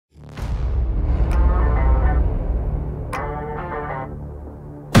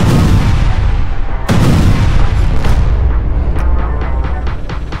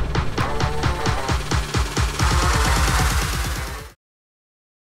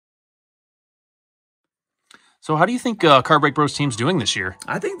So how do you think Card Break Bros team's doing this year?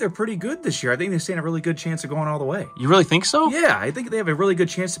 I think they're pretty good this year. I think they stand a really good chance of going all the way. You really think so? Yeah, I think they have a really good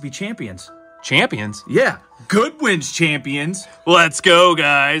chance to be champions. Champions? Yeah, Goodwin's Champions. Let's go,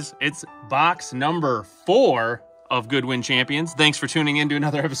 guys. It's box number 4 of Goodwin Champions. Thanks for tuning in to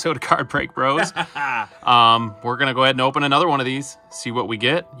another episode of Card Break Bros. We're going to go ahead and open another one of these, see what we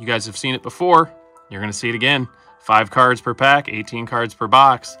get. You guys have seen it before. You're going to see it again. 5 cards per pack, 18 cards per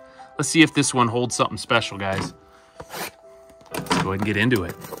box. Let's see if this one holds something special, guys. Let's go ahead and get into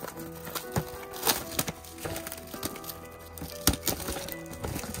it.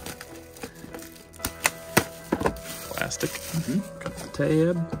 Plastic. Got the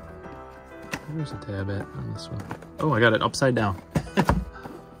tab. Where's the tab at on this one? Oh, I got it upside down.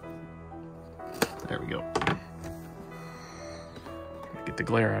 There we go. Get the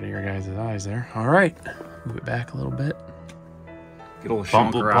glare out of your guys' eyes there. All right. Move it back a little bit. Get a little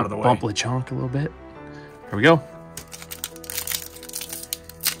chonker out of the way. Bumply chonk a little bit. Here we go.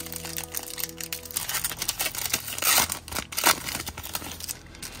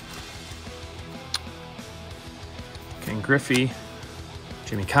 Ken Griffey,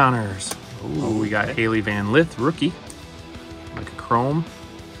 Jimmy Connors. Ooh, we got Haley Van Lith, rookie. Like a chrome.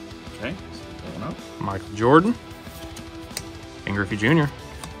 Okay, going up. Michael Jordan. Ken Griffey Jr.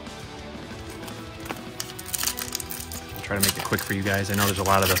 I'll try to make it quick for you guys. I know there's a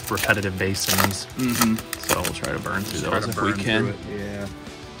lot of the repetitive base in these. So we'll try to burn through those if we can. Yeah,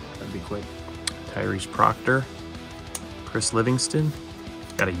 that'd be quick. Tyrese Proctor. Chris Livingston.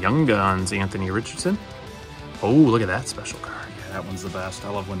 Got a Young Guns, Anthony Richardson. Oh, look at that special card. Yeah, that one's the best. I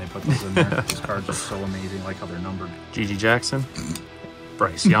love when they put those in there. These cards are so amazing. I like how they're numbered. Gigi Jackson.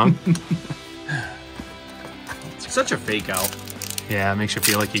 Bryce Young. Such a fake out. Yeah, it makes you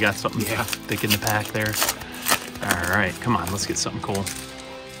feel like you got something thick in the pack there. All right, come on, let's get something cool.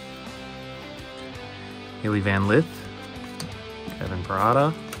 Haley Van Lith. Kevin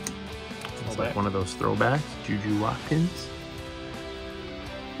Parada. It's like one of those throwbacks. Juju Watkins.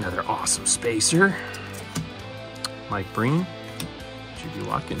 Another awesome spacer. Mike Breen. Juju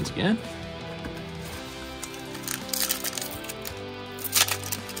Watkins again.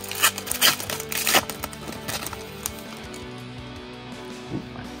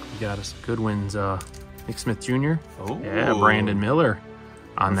 We got us Goodwin's Nick Smith Jr. Oh, yeah, Brandon Miller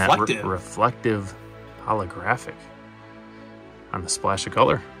on reflective. That reflective holographic on the splash of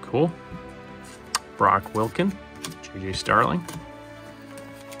color. Cool. Brock Wilkin, JJ Starling.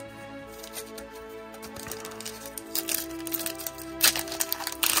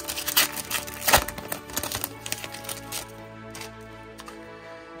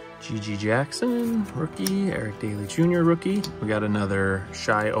 Gigi Jackson, rookie. Eric Daly Jr., rookie. We got another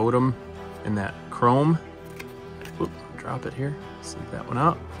Shy Odom in that chrome. Whoop, drop it here. Sleep that one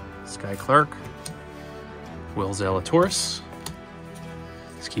out. Sky Clark. Will Zalatoris.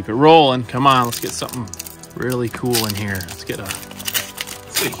 Let's keep it rolling. Come on, let's get something really cool in here. Let's get a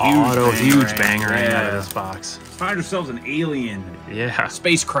huge banger out of this box. Find ourselves an alien. Yeah.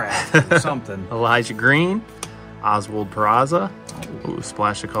 Spacecraft or something. Elijah Green. Oswald Peraza. Ooh,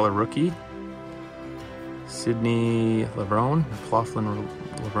 splash of color rookie. Sidney LeBron, Claflin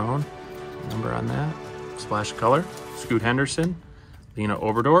LeBron, number on that. Splash of color. Scoot Henderson, Lena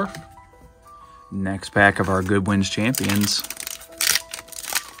Oberdorf. Next pack of our Goodwin's Champions.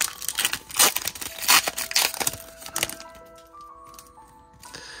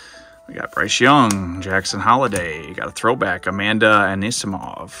 We got Bryce Young, Jackson Holiday. Got a throwback, Amanda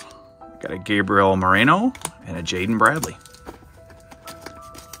Anisimov. Got a Gabriel Moreno and a Jaden Bradley.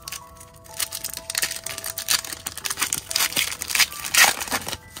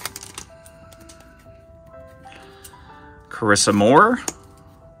 Carissa Moore,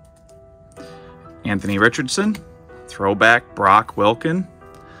 Anthony Richardson, throwback Brock Wilkin,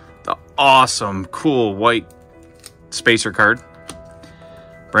 the awesome, cool white spacer card,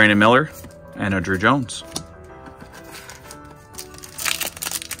 Brandon Miller, and a Drew Jones.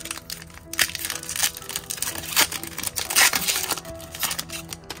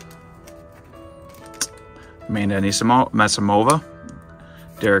 Amanda Anisimova,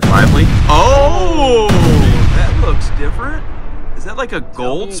 Derek Lively. Oh, that looks different. Is that like a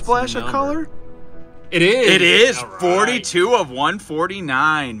gold splash of color? It is. It is. All right. 42 of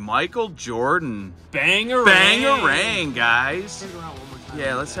 149. Michael Jordan. Bangarang, guys.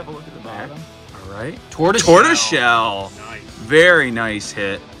 Yeah, let's have a look at the back. All right. Tortoiseshell. Nice. Very nice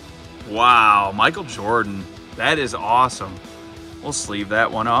hit. Wow, Michael Jordan. That is awesome. We'll sleeve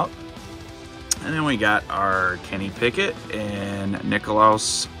that one up. And then we got our Kenny Pickett and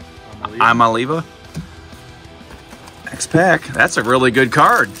Nikolaus Amaliva. Next pack. That's a really good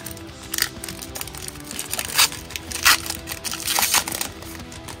card.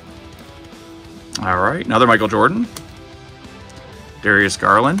 All right, another Michael Jordan. Darius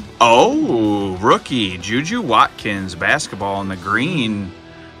Garland. Oh, rookie. Juju Watkins, basketball in the green.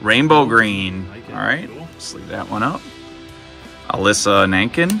 Rainbow green. All right, let's leave that one up. Alyssa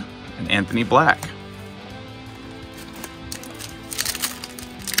Nankin and Anthony Black.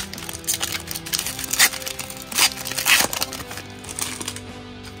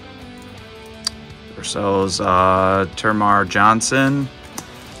 Ourselves Termar Johnson,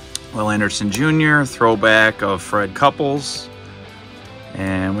 Will Anderson Jr., throwback of Fred Couples.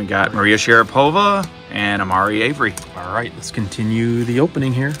 And we got Maria Sharapova and Amari Avery. All right, let's continue the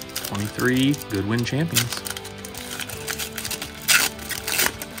opening here. 23 Goodwin Champions.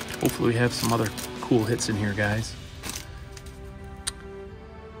 Hopefully we have some other cool hits in here, guys.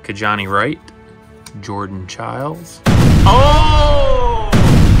 Kajani Wright, Jordan Childs. Oh!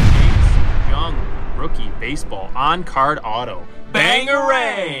 Chase Young, rookie baseball on-card auto.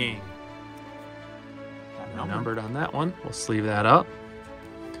 Bangarang! Numbered on that one. We'll sleeve that up.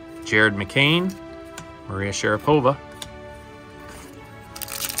 Jared McCain, Maria Sharapova.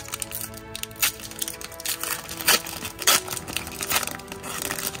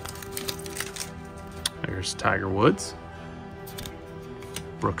 There's Tiger Woods.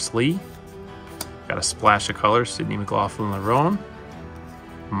 Brooks Lee. Got a splash of color, Sydney McLaughlin-Lerone.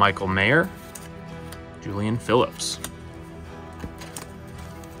 Michael Mayer. Julian Phillips.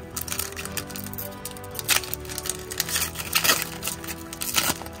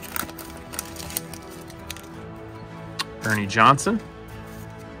 Ernie Johnson,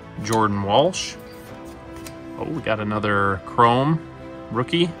 Jordan Walsh. Oh, we got another Chrome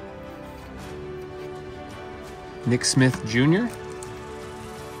rookie. Nick Smith Jr.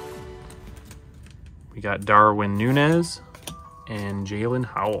 We got Darwin Nunez and Jalen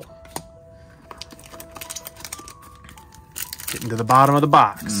Howell. Getting to the bottom of the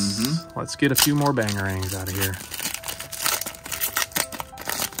box. Let's get a few more bangerangs out of here.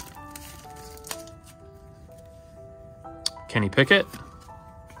 Kenny Pickett,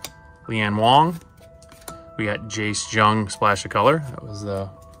 Leanne Wong. We got Jace Jung, splash of color. That was the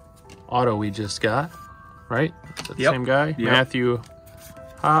auto we just got, right? Is that the same guy? Yep. Matthew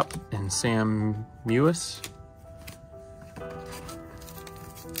Hop and Sam Mewis.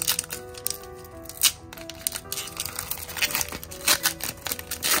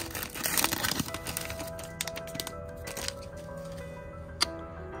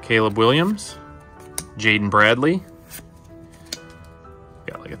 Caleb Williams, Jaden Bradley.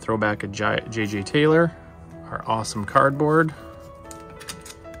 Got like a throwback of JJ Taylor, our awesome cardboard.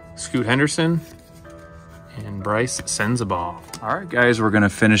 Scoot Henderson and Bryce Senzabal. All right, guys, we're going to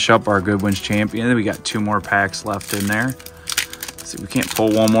finish up our Goodwin's Champion. We got 2 more packs left in there. Let's see if we can't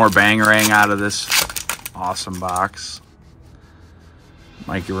pull one more bangerang out of this awesome box.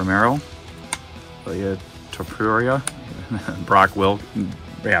 Mikey Romero, Leah Topuria, Brock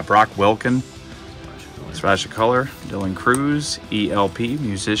Wilkin, splash of color, Dylan Cruz, ELP,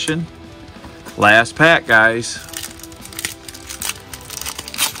 musician. Last pack, guys.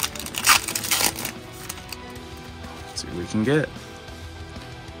 Let's see what we can get.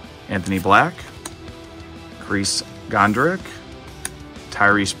 Anthony Black, Chris Gondrick,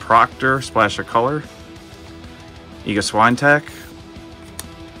 Tyrese Proctor, splash of color, Iga Swiatek,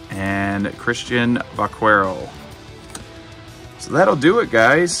 and Christian Vaquero. So that'll do it,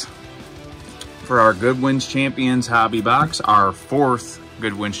 guys, for our Goodwin's Champions hobby box, our 4th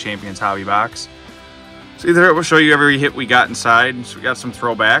Goodwin's Champions hobby box. So either we'll show you every hit we got inside. So we got some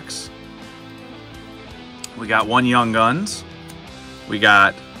throwbacks. We got 1 Young Guns. We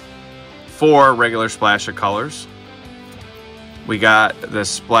got 4 regular splash of colors. We got the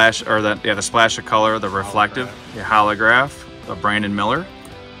splash, or the splash of color, the reflective, holograph of Brandon Miller.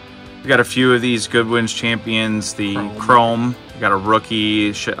 We got a few of these Goodwin's Champions, the Chrome. We got a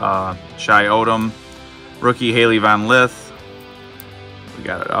rookie, Shai Odom, rookie Haley Von Lith. We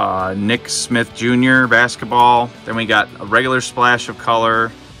got Nick Smith Jr. basketball. Then we got a regular splash of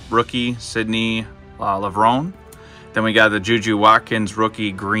color, rookie Sydney Lerone. Then we got the Juju Watkins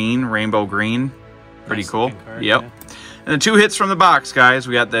rookie green, rainbow green. Pretty nice cool. Card, yep. Yeah. And the 2 hits from the box, guys.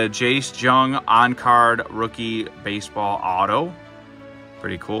 We got the Jace Jung on-card rookie baseball auto.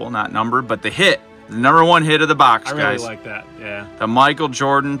 Pretty cool, not numbered, but the hit, the number 1 hit of the box, guys. I really like that, yeah. The Michael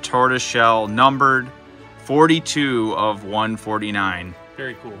Jordan tortoiseshell, numbered 42 of 149.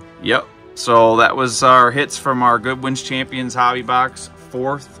 Very cool. Yep. So that was our hits from our Goodwin's Champions hobby box,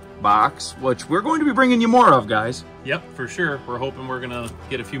 4th box, which we're going to be bringing you more of, guys. Yep, for sure. We're hoping we're going to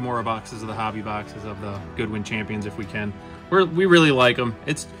get a few more boxes of the hobby boxes of the Goodwin Champions if we can. We really like them.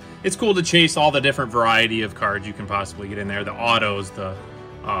 It's cool to chase all the different variety of cards you can possibly get in there. The autos, the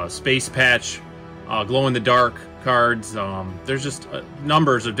space patch glow-in-the-dark cards. There's just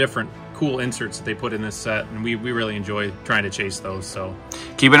numbers of different cool inserts that they put in this set, and we really enjoy trying to chase those. So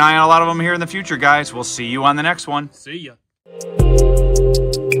keep an eye on a lot of them here in the future, guys. We'll see you on the next one. See ya.